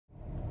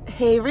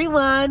Hey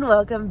everyone,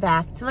 welcome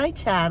back to my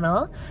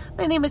channel.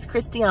 My name is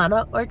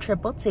Christiana, or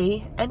Triple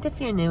T, and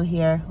if you're new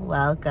here,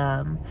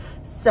 welcome.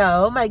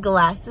 So my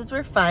glasses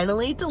were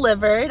finally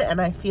delivered and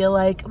I feel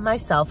like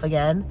myself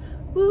again.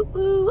 Woo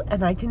woo,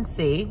 and I can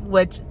see,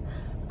 which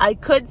I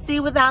could see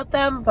without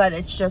them, but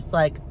it's just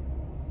like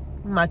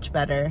much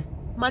better,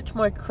 much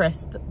more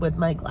crisp with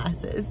my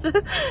glasses.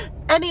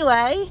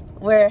 Anyway,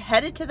 we're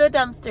headed to the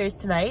dumpsters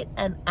tonight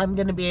and I'm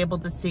gonna be able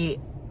to see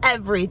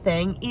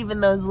everything, even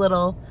those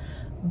little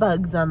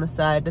bugs on the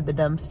side of the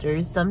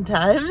dumpsters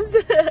sometimes.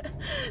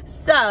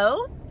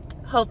 So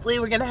hopefully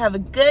we're gonna have a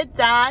good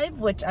dive,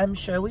 which I'm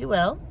sure we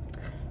will.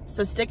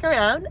 So stick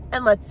around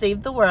and let's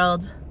save the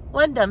world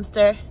one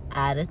dumpster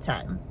at a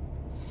time.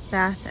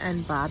 Bath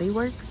and Body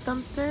Works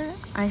dumpster.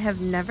 I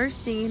have never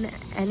seen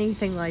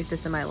anything like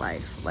this in my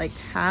life. Like,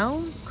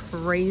 how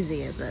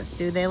crazy is this?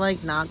 Do they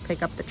like not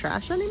pick up the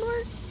trash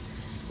anymore?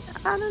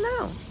 I don't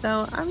know.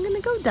 So I'm gonna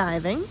go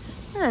diving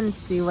and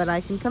see what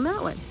I can come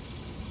out with.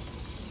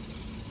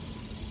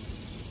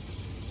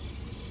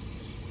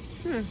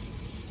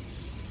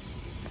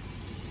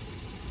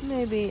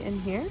 Maybe in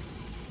here?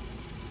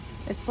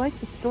 It's like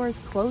the store's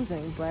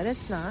closing, but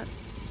it's not.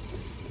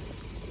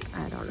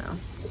 I don't know.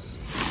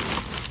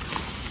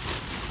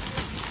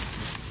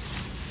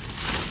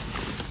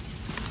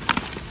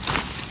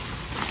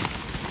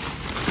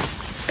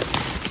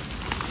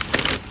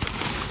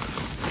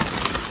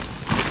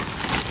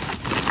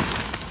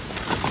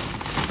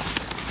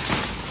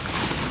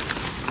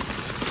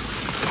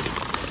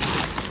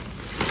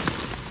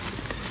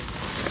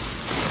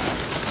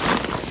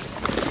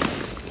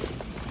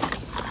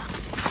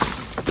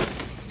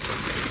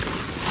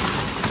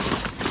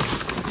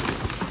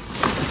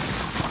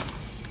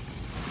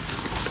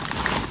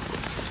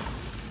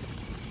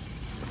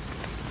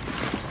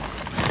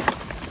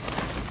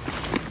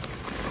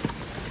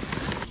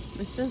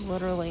 This is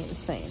literally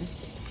insane.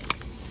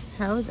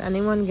 How is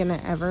anyone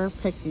gonna ever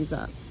pick these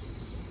up?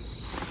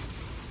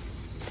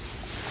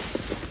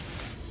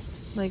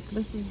 Like,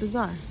 this is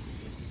bizarre.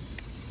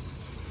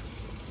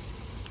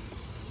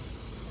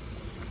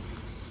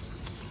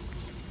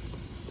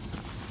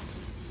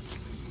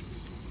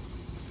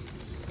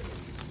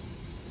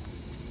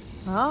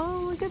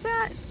 Oh, look at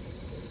that.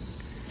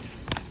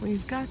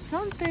 We've got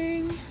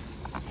something.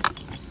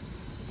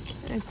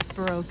 It's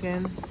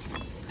broken.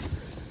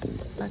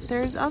 But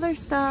there's other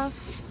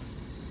stuff.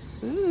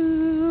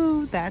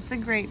 Ooh, that's a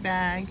great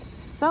bag.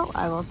 So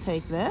I will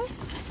take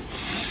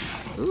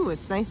this. Ooh,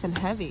 it's nice and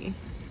heavy.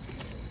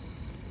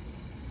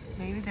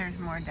 Maybe there's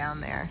more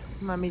down there.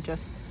 Let me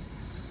just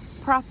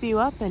prop you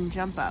up and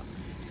jump up.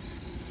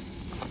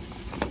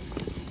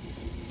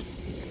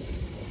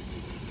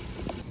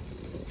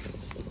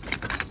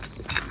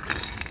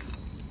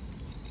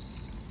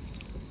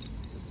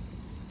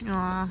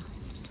 Aw,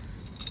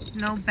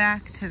 no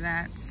back to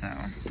that, so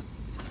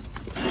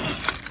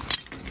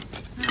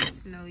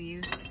that's no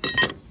use.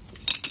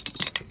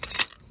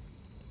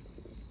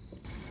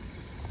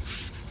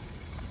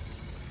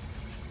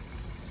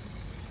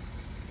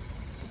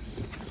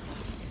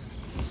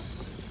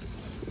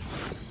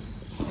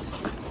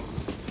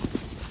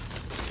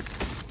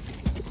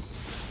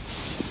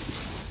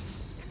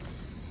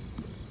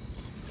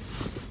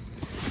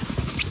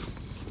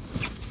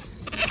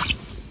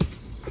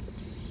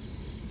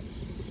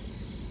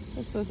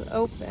 This was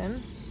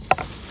open.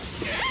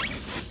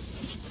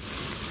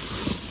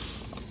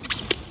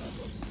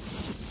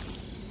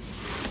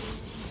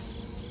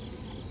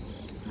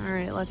 All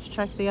right, let's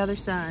check the other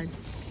side.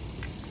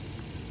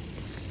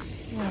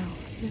 Wow,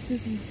 this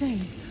is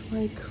insane.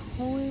 Like,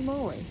 holy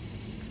moly.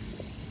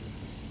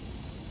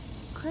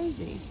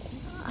 Crazy.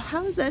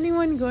 How is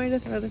anyone going to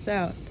throw this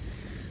out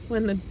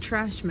when the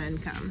trash men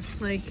come?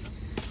 Like,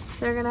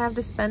 they're gonna have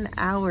to spend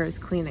hours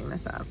cleaning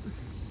this up.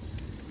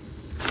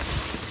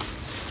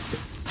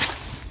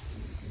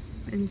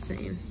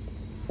 Insane.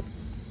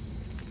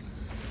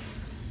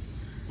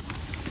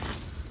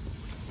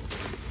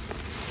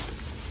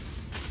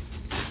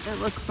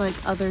 It looks like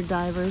other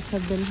divers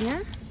have been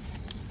here,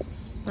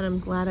 but I'm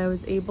glad I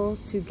was able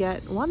to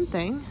get one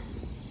thing.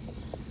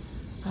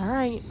 All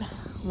right,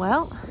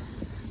 well,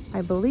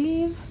 I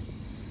believe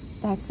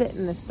that's it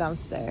in this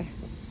dumpster.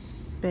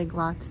 Big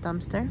Lots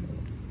dumpster.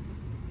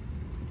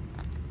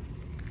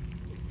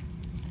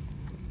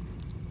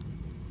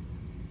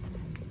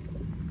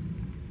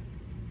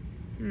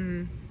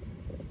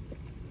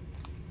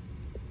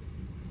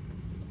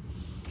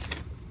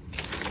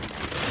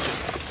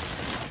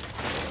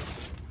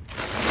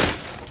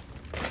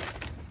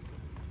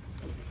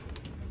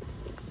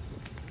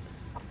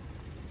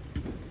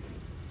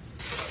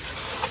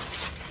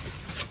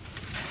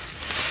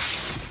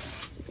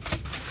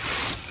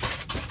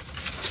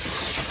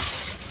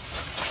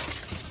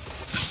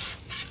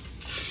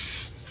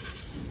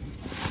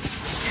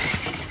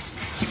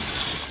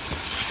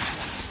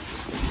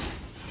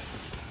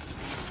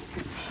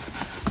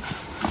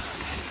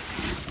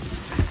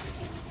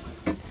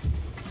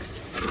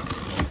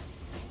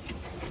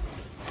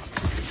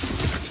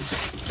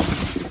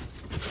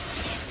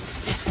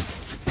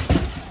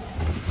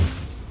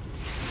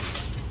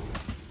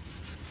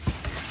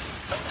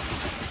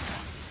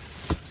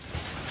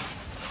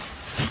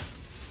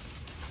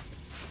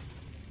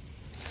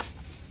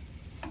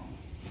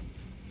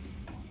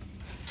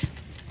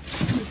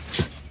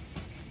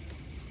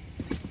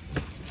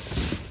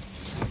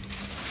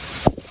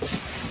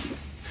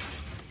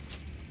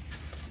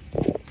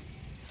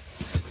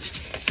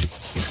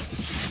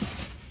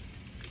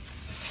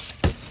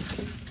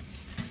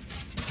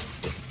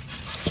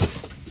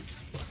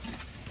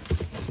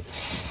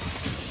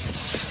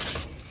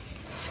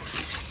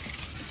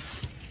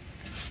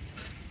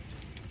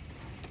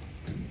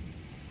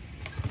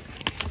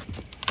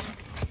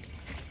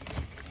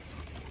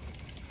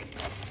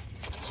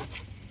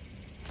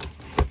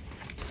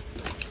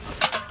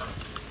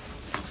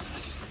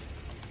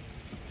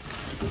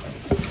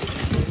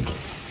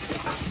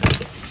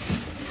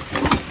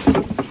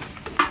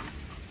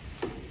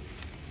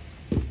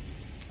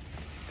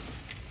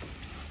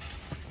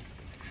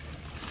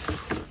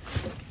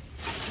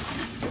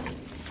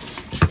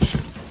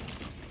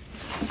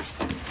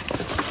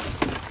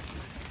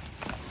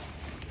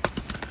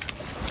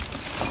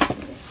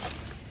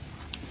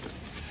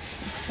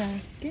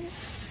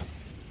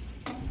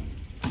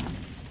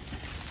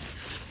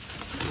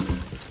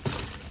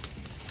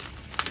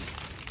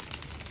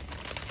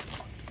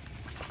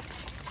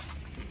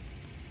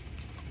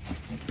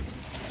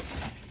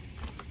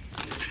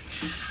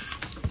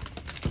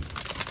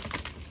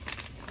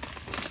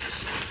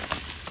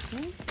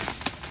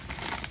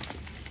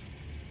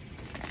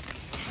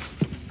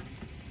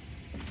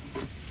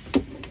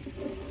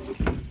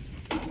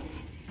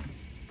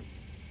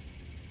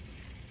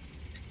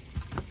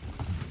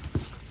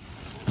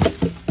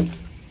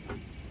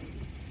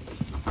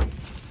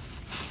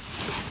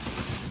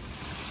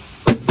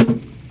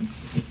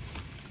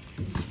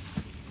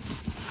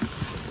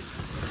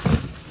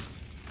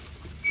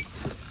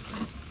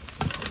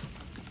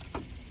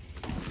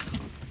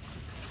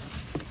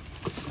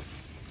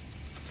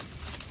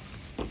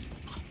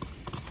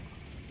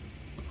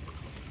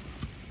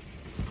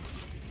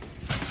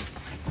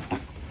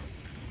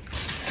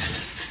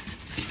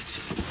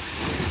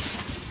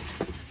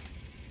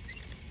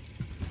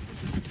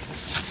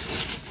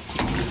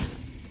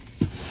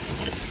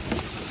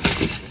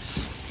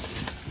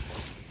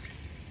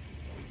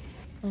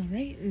 All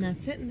right, and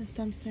that's it in this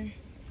dumpster.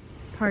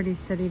 Party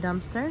City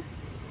dumpster.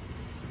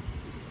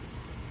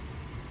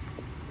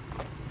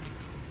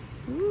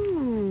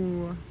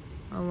 Ooh,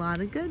 a lot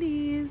of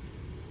goodies.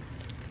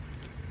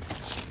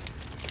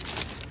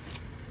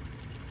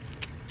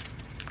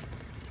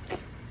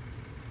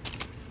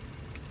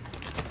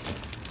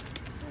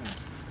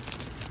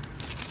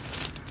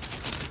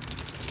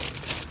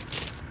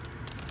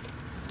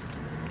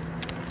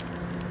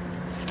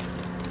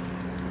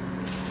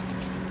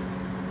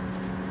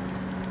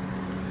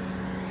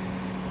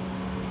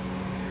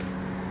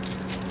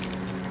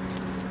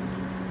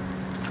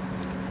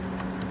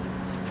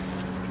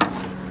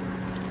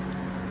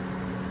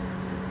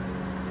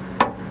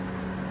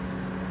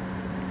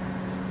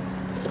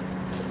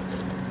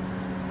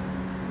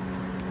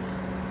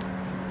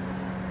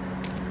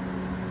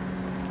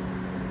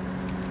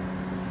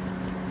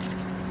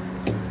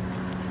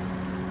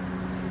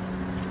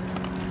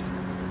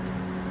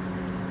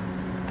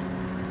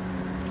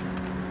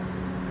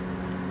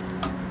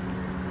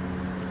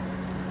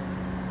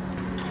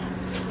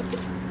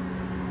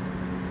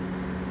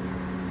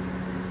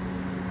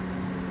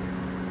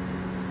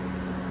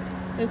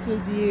 This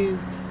was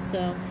used,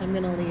 so I'm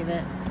gonna leave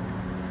it.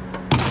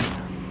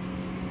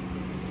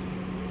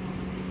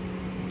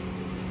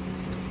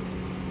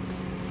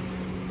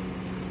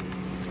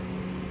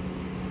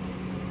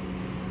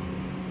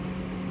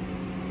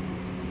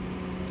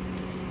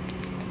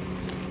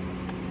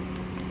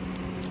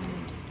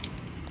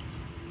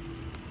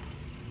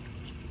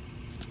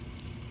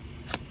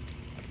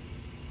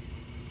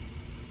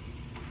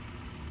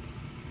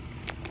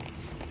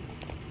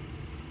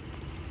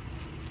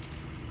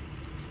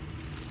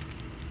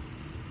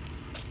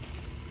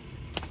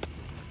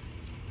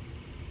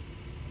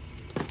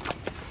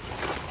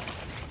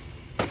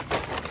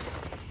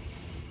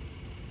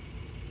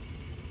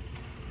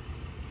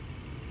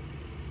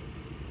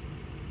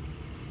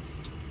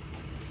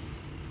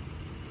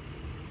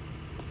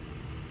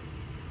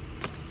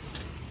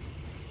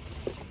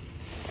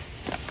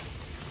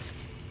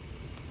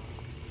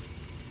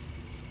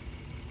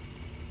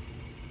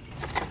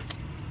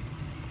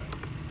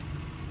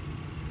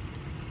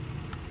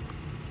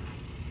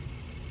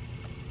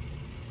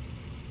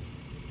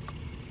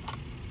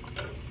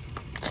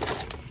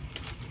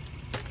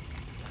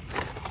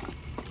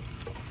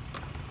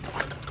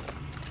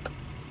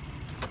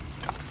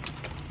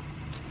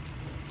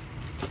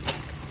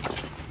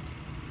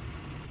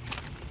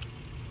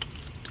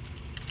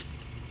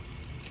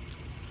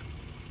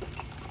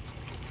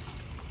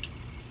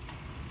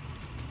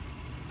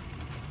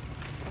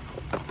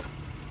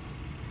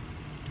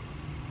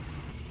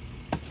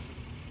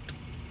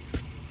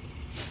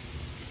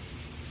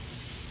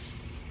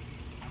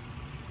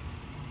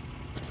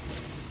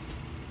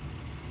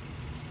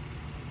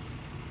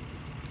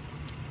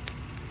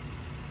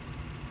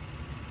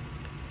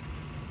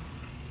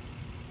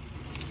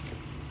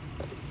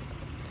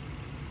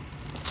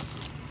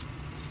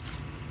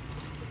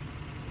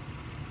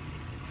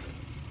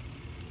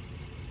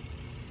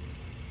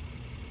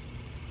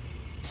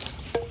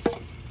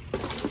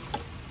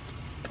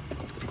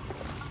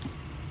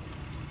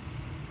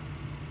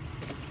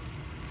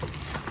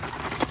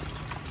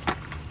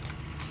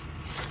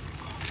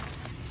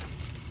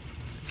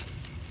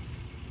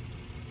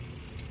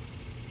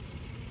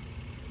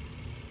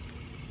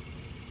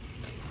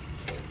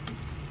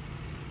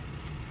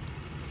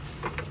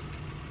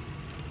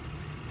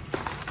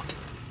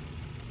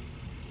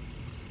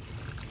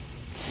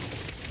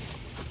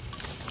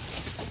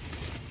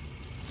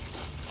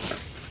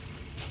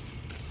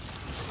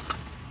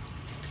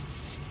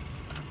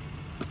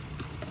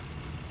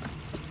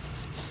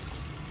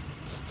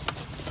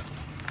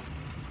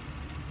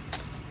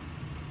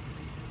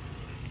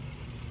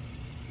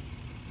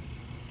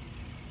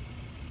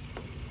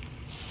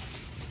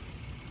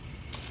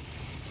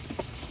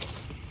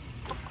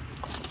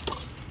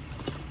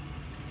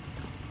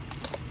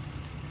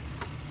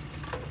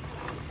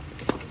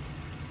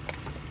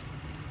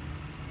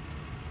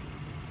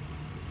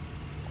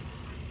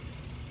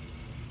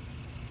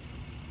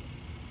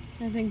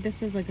 I think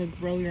this is like a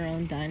grow your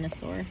own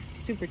dinosaur.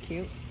 Super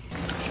cute.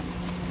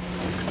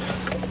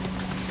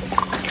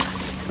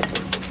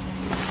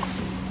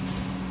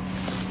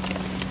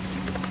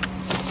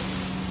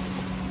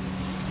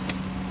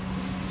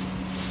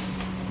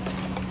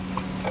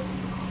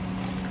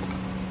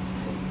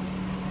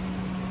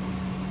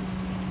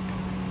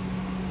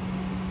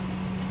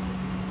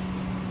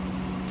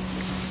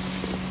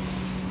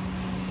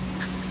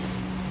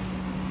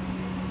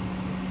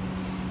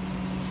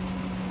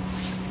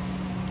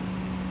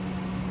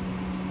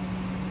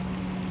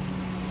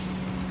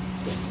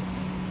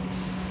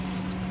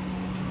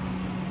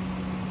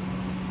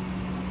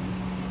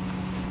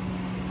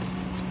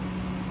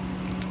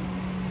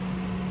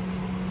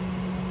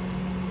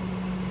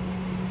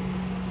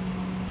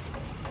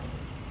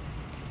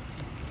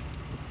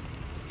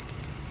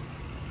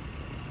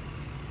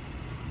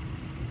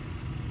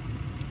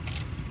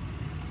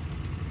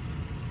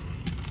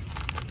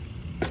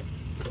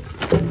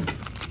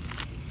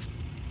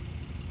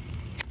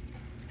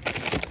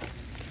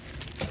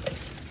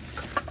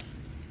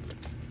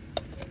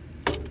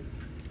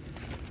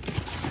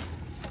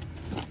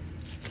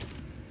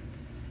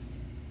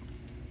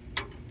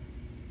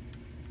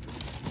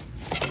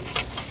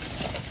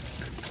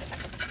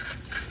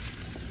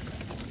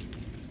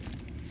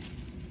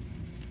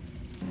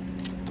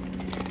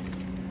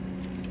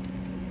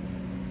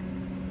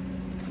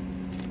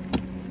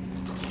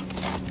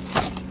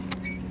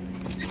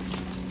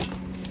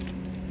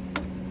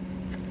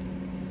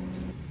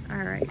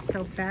 right,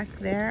 so back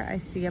there I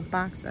see a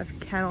box of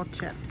kettle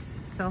chips.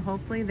 So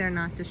hopefully they're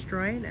not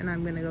destroyed, and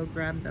I'm gonna go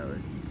grab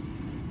those.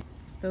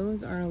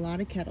 Those are a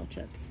lot of kettle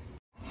chips.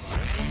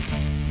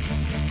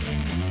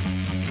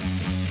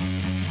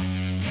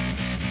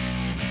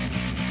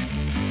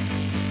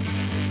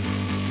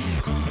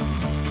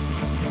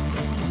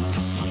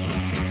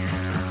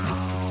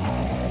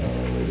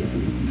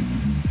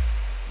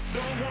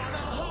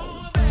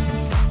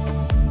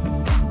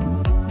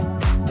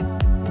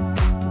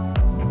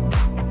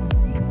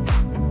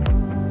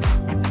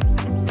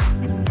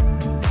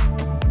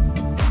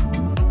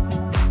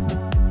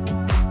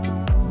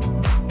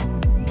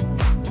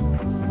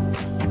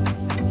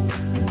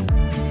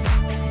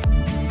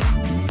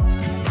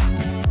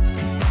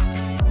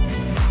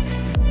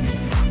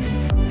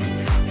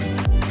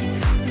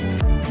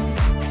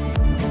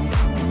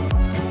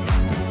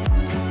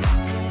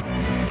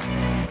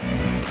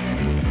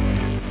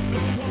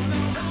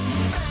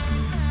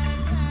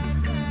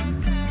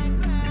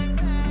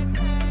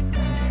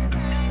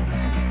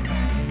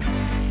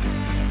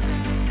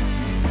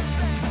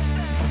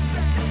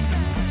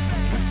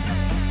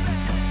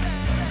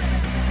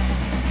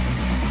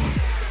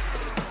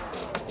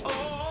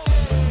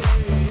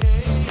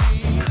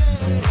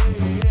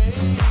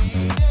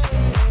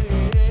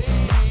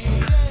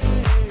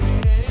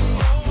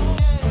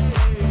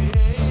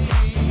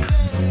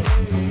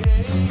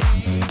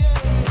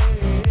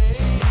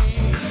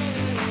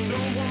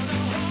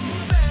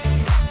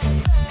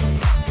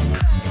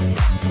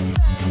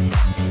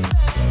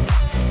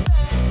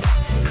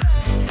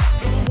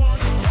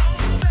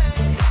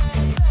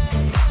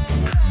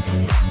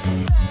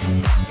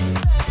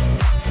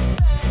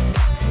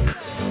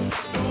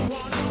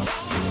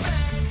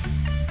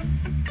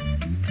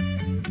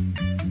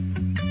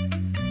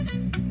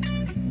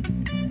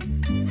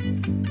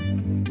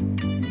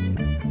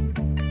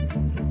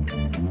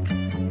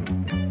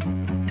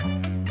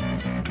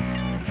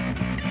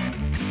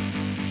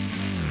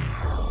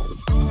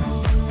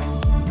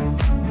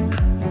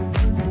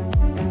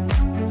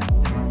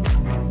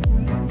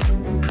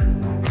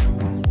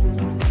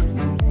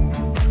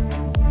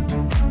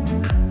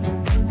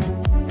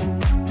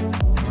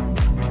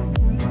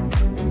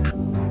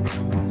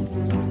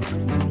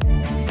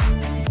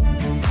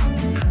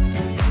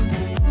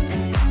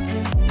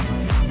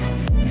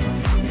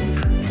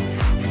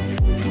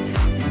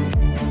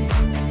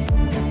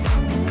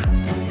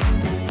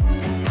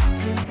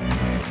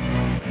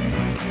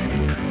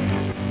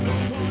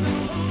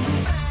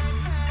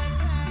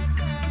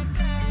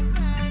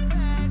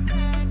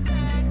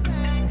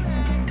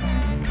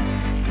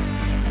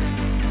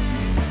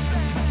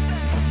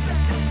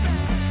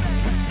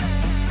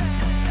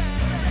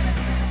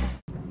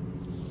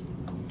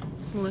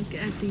 Look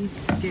at these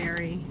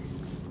scary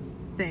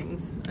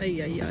things.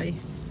 Ay, ay, ay.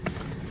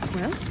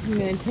 Well, I'm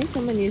gonna take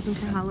them and use them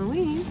for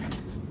Halloween.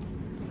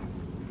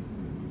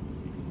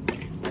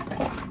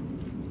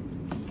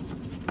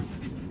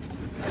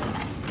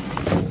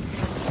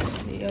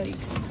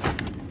 Yikes.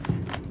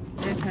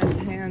 It has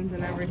hands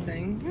and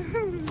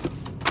everything.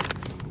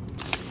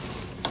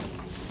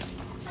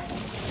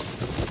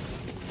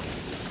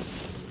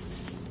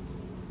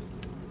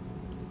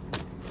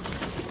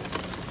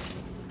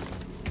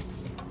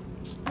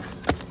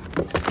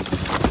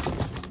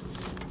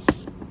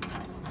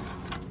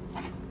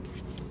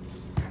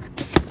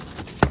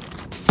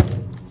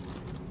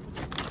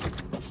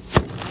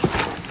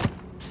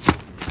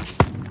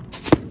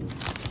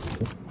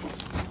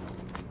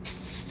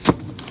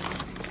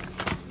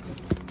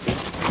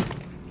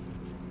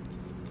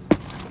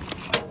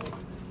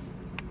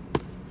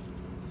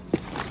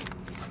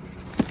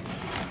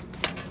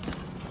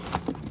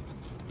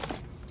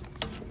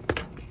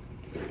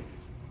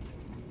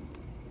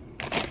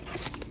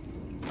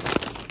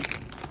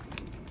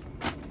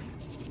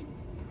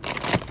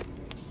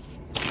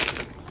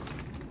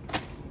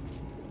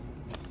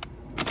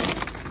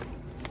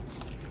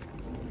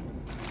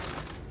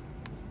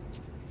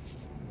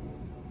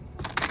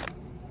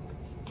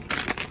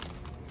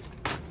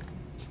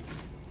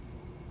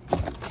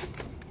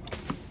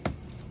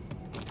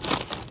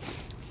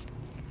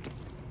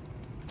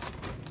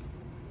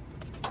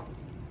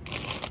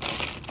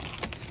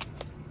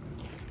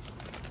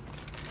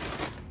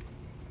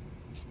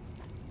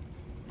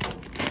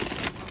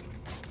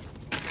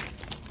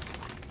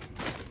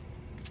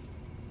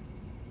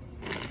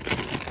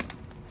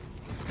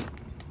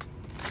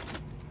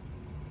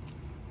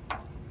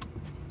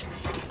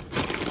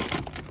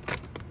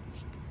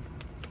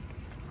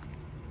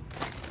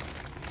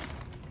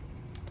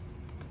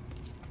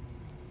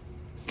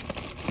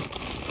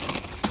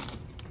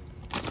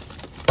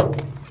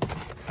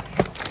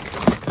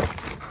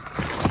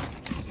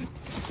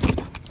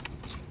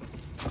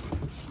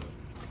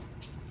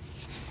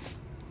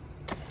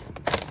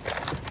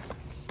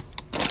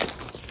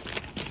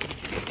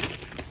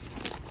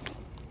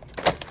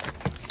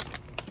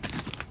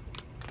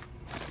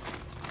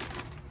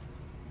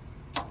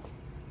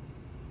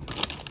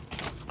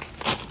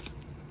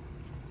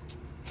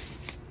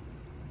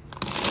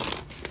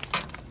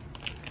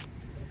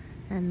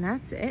 And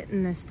that's it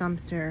in this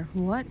dumpster.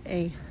 What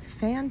a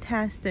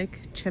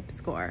fantastic chip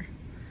score.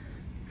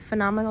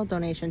 Phenomenal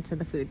donation to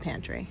the food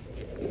pantry.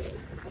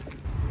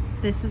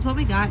 This is what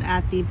we got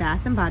at the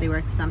Bath & Body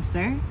Works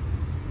dumpster.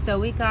 So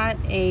we got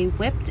a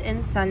Whipped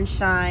in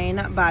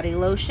Sunshine body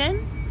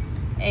lotion,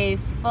 a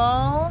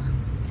full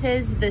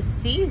 'Tis the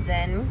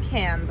Season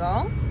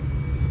candle,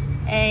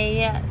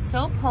 a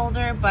soap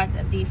holder, but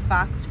the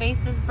fox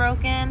face is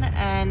broken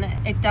and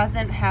it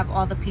doesn't have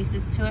all the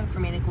pieces to it for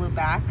me to glue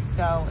back,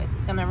 so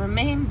it's gonna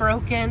remain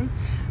broken,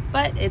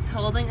 but it's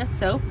holding a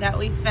soap that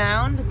we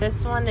found.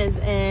 This one is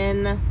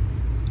in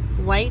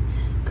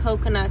white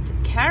coconut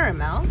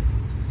caramel.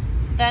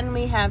 Then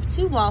we have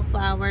 2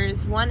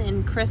 wallflowers, one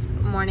in crisp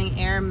morning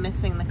air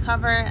missing the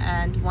cover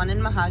and one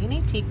in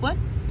mahogany teakwood,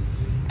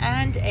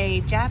 and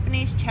a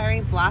Japanese cherry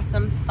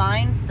blossom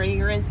fine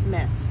fragrance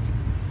mist.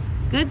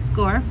 Good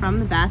score from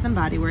the Bath &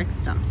 Body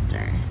Works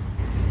dumpster.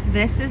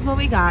 This is what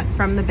we got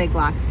from the Big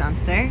Lots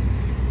dumpster.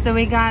 So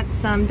we got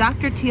some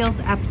Dr. Teal's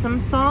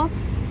Epsom salt.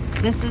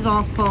 This is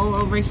all full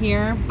over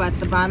here, but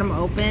the bottom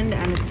opened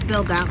and it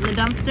spilled out in the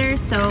dumpster.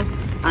 So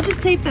I'll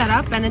just tape that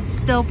up and it's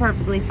still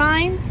perfectly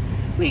fine.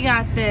 We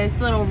got this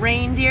little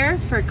reindeer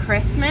for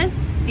Christmas.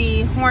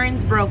 The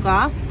horns broke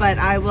off, but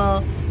I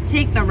will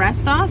take the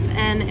rest off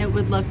and it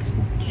would look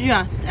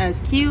just as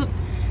cute.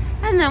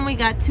 And then we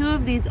got 2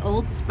 of these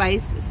Old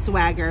Spice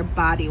Swagger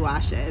body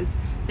washes.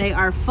 They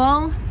are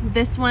full.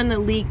 This one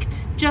leaked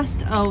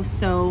just oh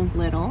so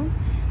little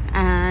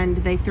and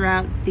they threw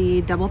out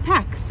the double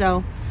pack.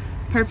 So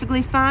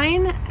perfectly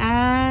fine,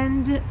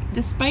 and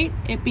despite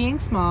it being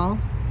small,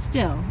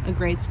 still a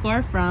great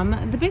score from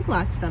the Big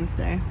Lots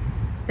dumpster.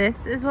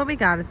 This is what we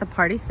got at the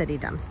Party City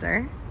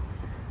dumpster.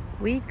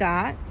 We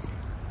got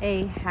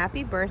a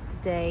happy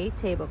birthday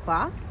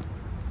tablecloth,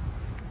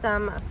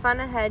 some Fun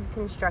Ahead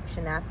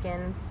construction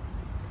napkins,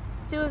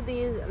 2 of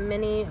these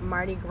mini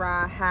Mardi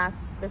Gras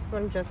hats. This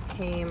one just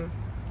came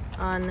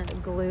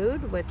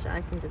unglued, which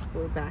I can just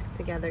glue back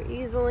together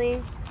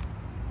easily.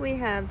 We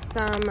have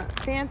some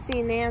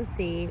Fancy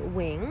Nancy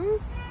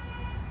wings.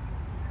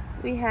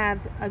 We have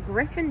a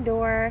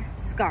Gryffindor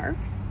scarf,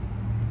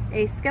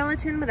 a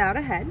skeleton without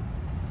a head,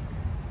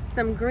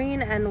 some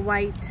green and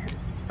white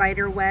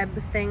spider web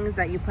things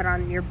that you put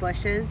on your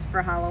bushes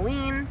for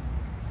Halloween,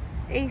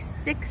 a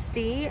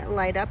 60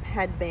 light up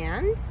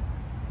headband,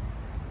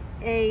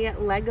 a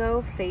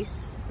Lego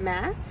face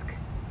mask,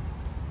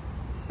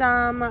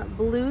 some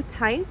blue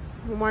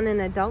tights, one in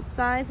adult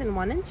size and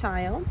one in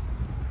child.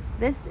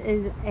 This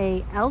is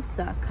a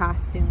Elsa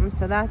costume,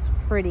 so that's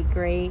pretty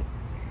great.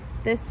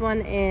 This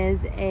one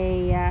is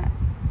a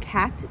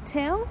cat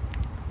tail,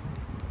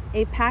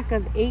 a pack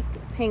of 8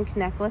 pink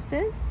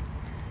necklaces,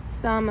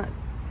 some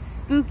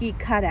spooky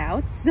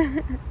cutouts,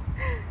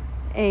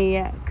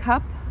 a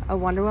cup, a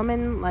Wonder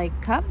Woman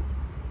like cup,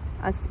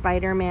 a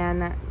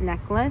Spider-Man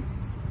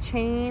necklace,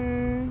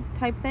 chain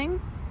type thing,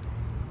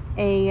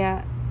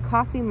 a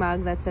coffee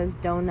mug that says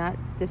Donut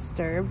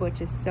Disturb,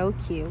 which is so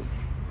cute.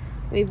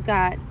 We've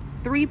got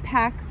 3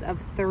 packs of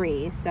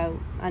 3, so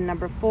a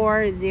number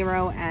 4,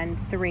 0, and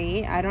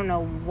 3. I don't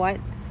know what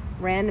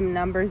random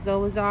numbers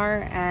those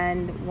are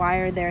and why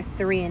are there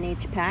 3 in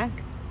each pack,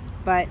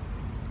 but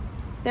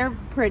they're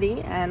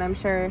pretty and I'm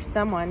sure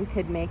someone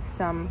could make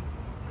some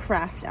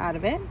craft out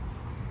of it.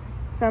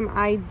 Some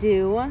I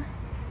Do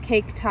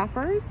cake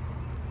toppers,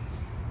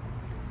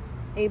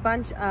 a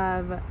bunch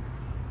of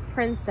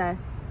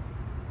princess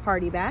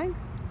party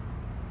bags,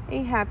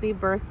 a happy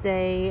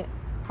birthday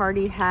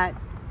party hat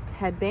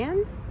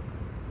headband.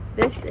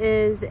 This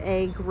is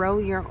a grow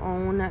your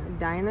own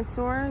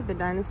dinosaur. The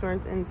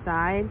dinosaur's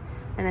inside,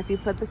 and if you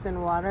put this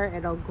in water,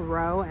 it'll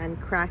grow and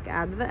crack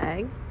out of the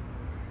egg.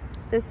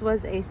 This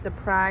was a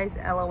surprise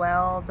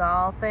LOL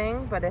doll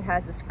thing, but it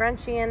has a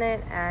scrunchie in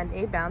it and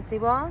a bouncy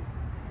ball.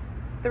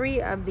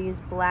 3 of these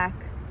black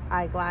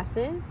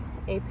eyeglasses,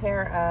 a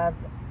pair of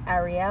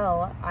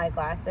Ariel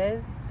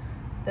eyeglasses,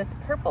 this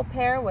purple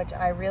pair, which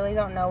I really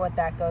don't know what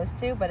that goes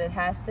to, but it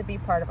has to be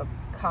part of a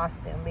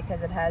costume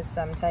because it has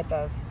some type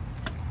of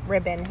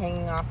ribbon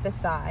hanging off the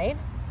side.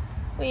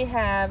 We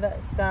have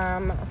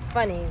some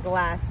funny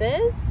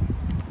glasses.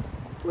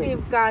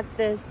 We've got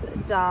this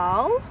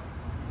doll,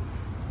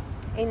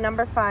 a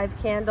number 5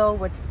 candle,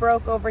 which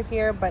broke over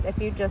here, but if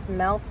you just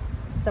melt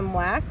some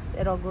wax,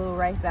 it'll glue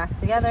right back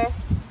together.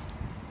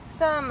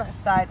 Some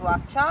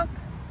sidewalk chalk,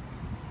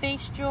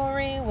 face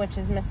jewelry, which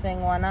is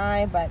missing one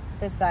eye, but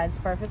this side's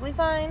perfectly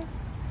fine.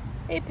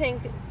 A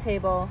pink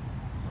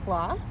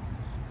tablecloth,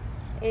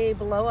 a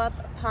blow-up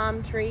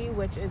palm tree,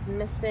 which is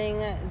missing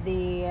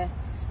the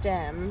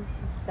stem.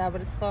 Is that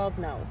what it's called?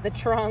 No, the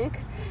trunk.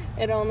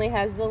 It only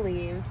has the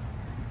leaves.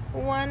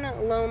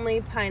 1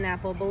 lonely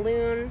pineapple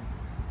balloon.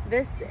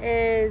 This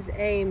is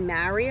a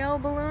Mario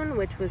balloon,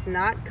 which was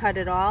not cut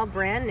at all,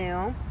 brand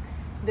new.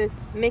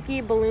 This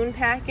Mickey balloon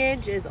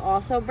package is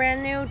also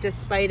brand new,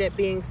 despite it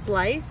being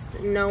sliced.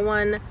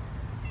 The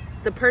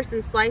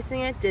person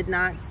slicing it did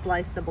not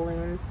slice the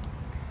balloons.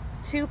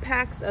 2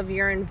 packs of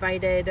You're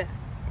Invited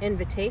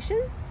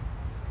invitations.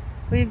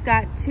 We've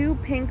got 2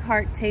 pink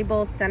heart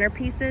table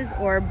centerpieces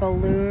or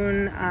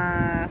balloon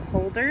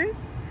holders.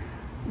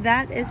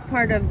 That is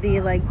part of the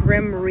like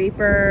Grim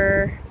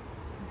Reaper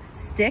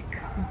stick,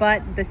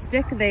 but the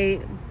stick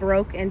they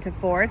broke into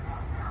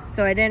fourths,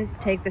 so I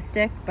didn't take the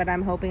stick, but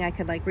I'm hoping I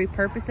could like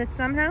repurpose it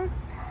somehow.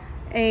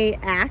 A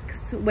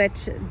axe,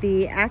 which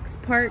the axe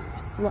part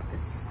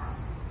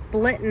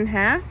split in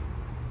half,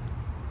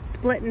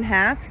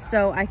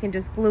 so I can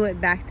just glue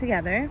it back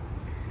together.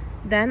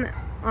 Then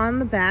on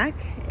the back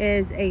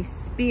is a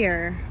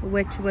spear,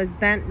 which was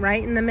bent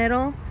right in the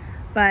middle,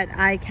 but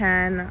I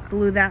can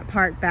glue that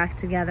part back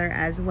together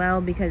as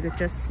well because it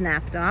just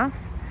snapped off.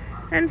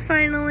 And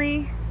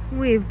finally,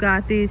 we've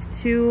got these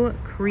 2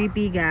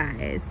 creepy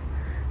guys.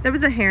 There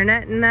was a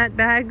hairnet in that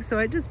bag, so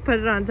I just put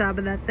it on top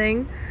of that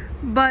thing,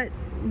 but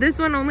this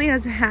one only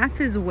has half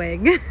his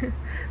wig.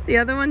 The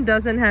other one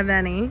doesn't have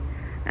any,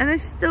 and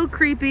it's still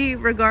creepy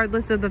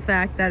regardless of the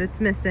fact that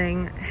it's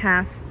missing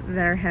half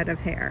their head of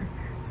hair.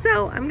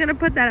 So I'm gonna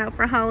put that out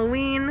for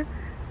Halloween.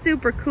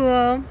 Super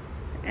cool,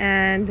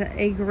 and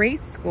a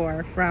great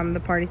score from the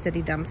Party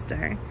City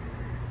dumpster.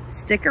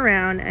 Stick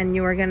around and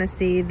you are gonna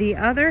see the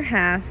other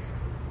half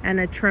and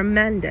a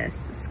tremendous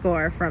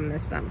score from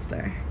this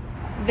dumpster.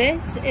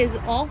 This is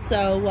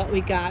also what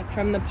we got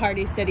from the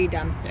Party City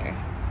dumpster.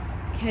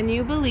 Can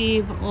you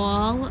believe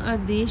all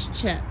of these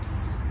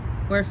chips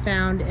were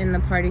found in the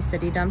Party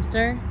City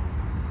dumpster?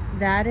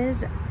 That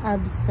is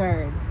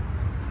absurd.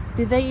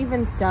 Do they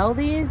even sell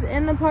these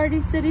in the Party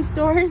City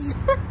stores?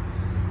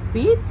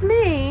 Beats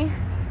me.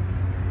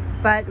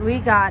 But we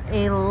got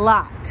a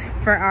lot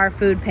for our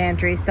food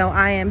pantry, so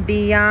I am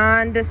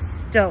beyond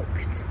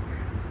stoked.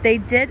 They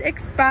did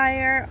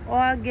expire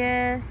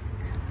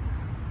August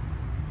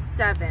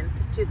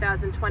 7th,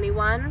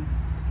 2021,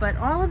 but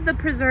all of the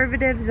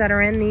preservatives that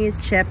are in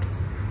these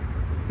chips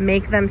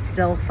make them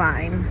still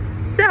fine.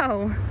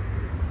 So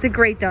it's a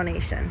great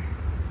donation.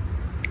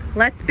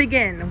 Let's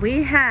begin.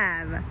 We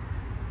have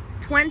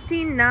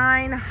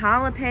 29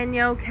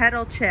 jalapeno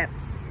kettle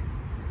chips.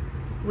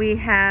 We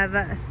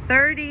have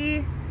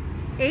 38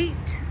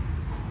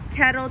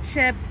 kettle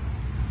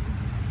chips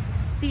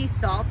sea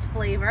salt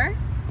flavor,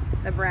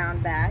 the brown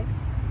bag.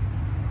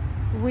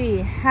 We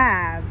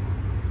have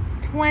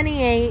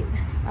 28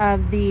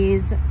 of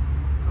these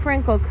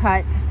crinkle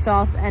cut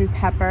salt and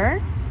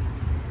pepper.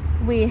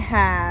 We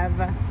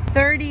have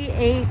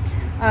 38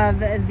 of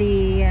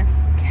the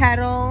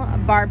kettle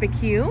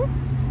barbecue.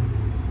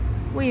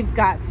 We've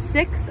got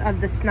 6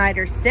 of the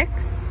Snyder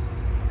sticks.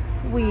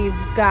 We've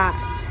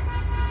got,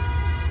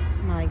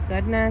 my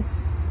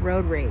goodness,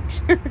 road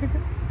rage.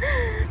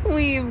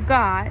 We've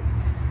got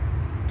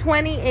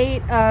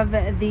 28 of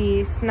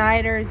the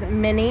Snyder's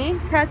mini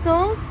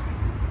pretzels,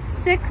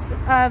 6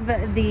 of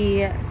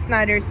the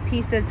Snyder's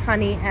Pieces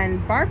honey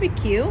and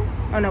barbecue.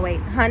 Oh no, wait,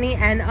 honey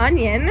and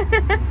onion.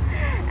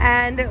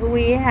 And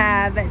we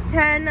have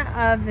 10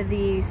 of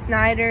the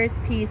Snyder's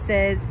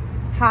Pieces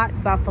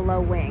hot buffalo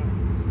wing.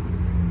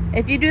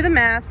 If you do the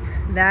math,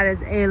 that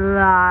is a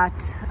lot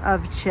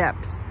of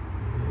chips.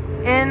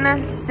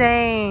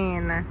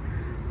 Insane.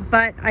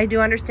 But I do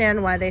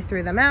understand why they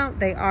threw them out.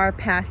 They are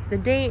past the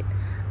date,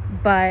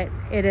 but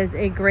it is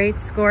a great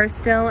score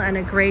still and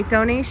a great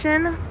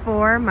donation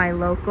for my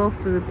local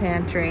food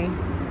pantry.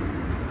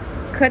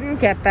 Couldn't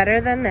get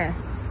better than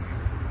this.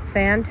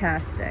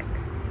 Fantastic.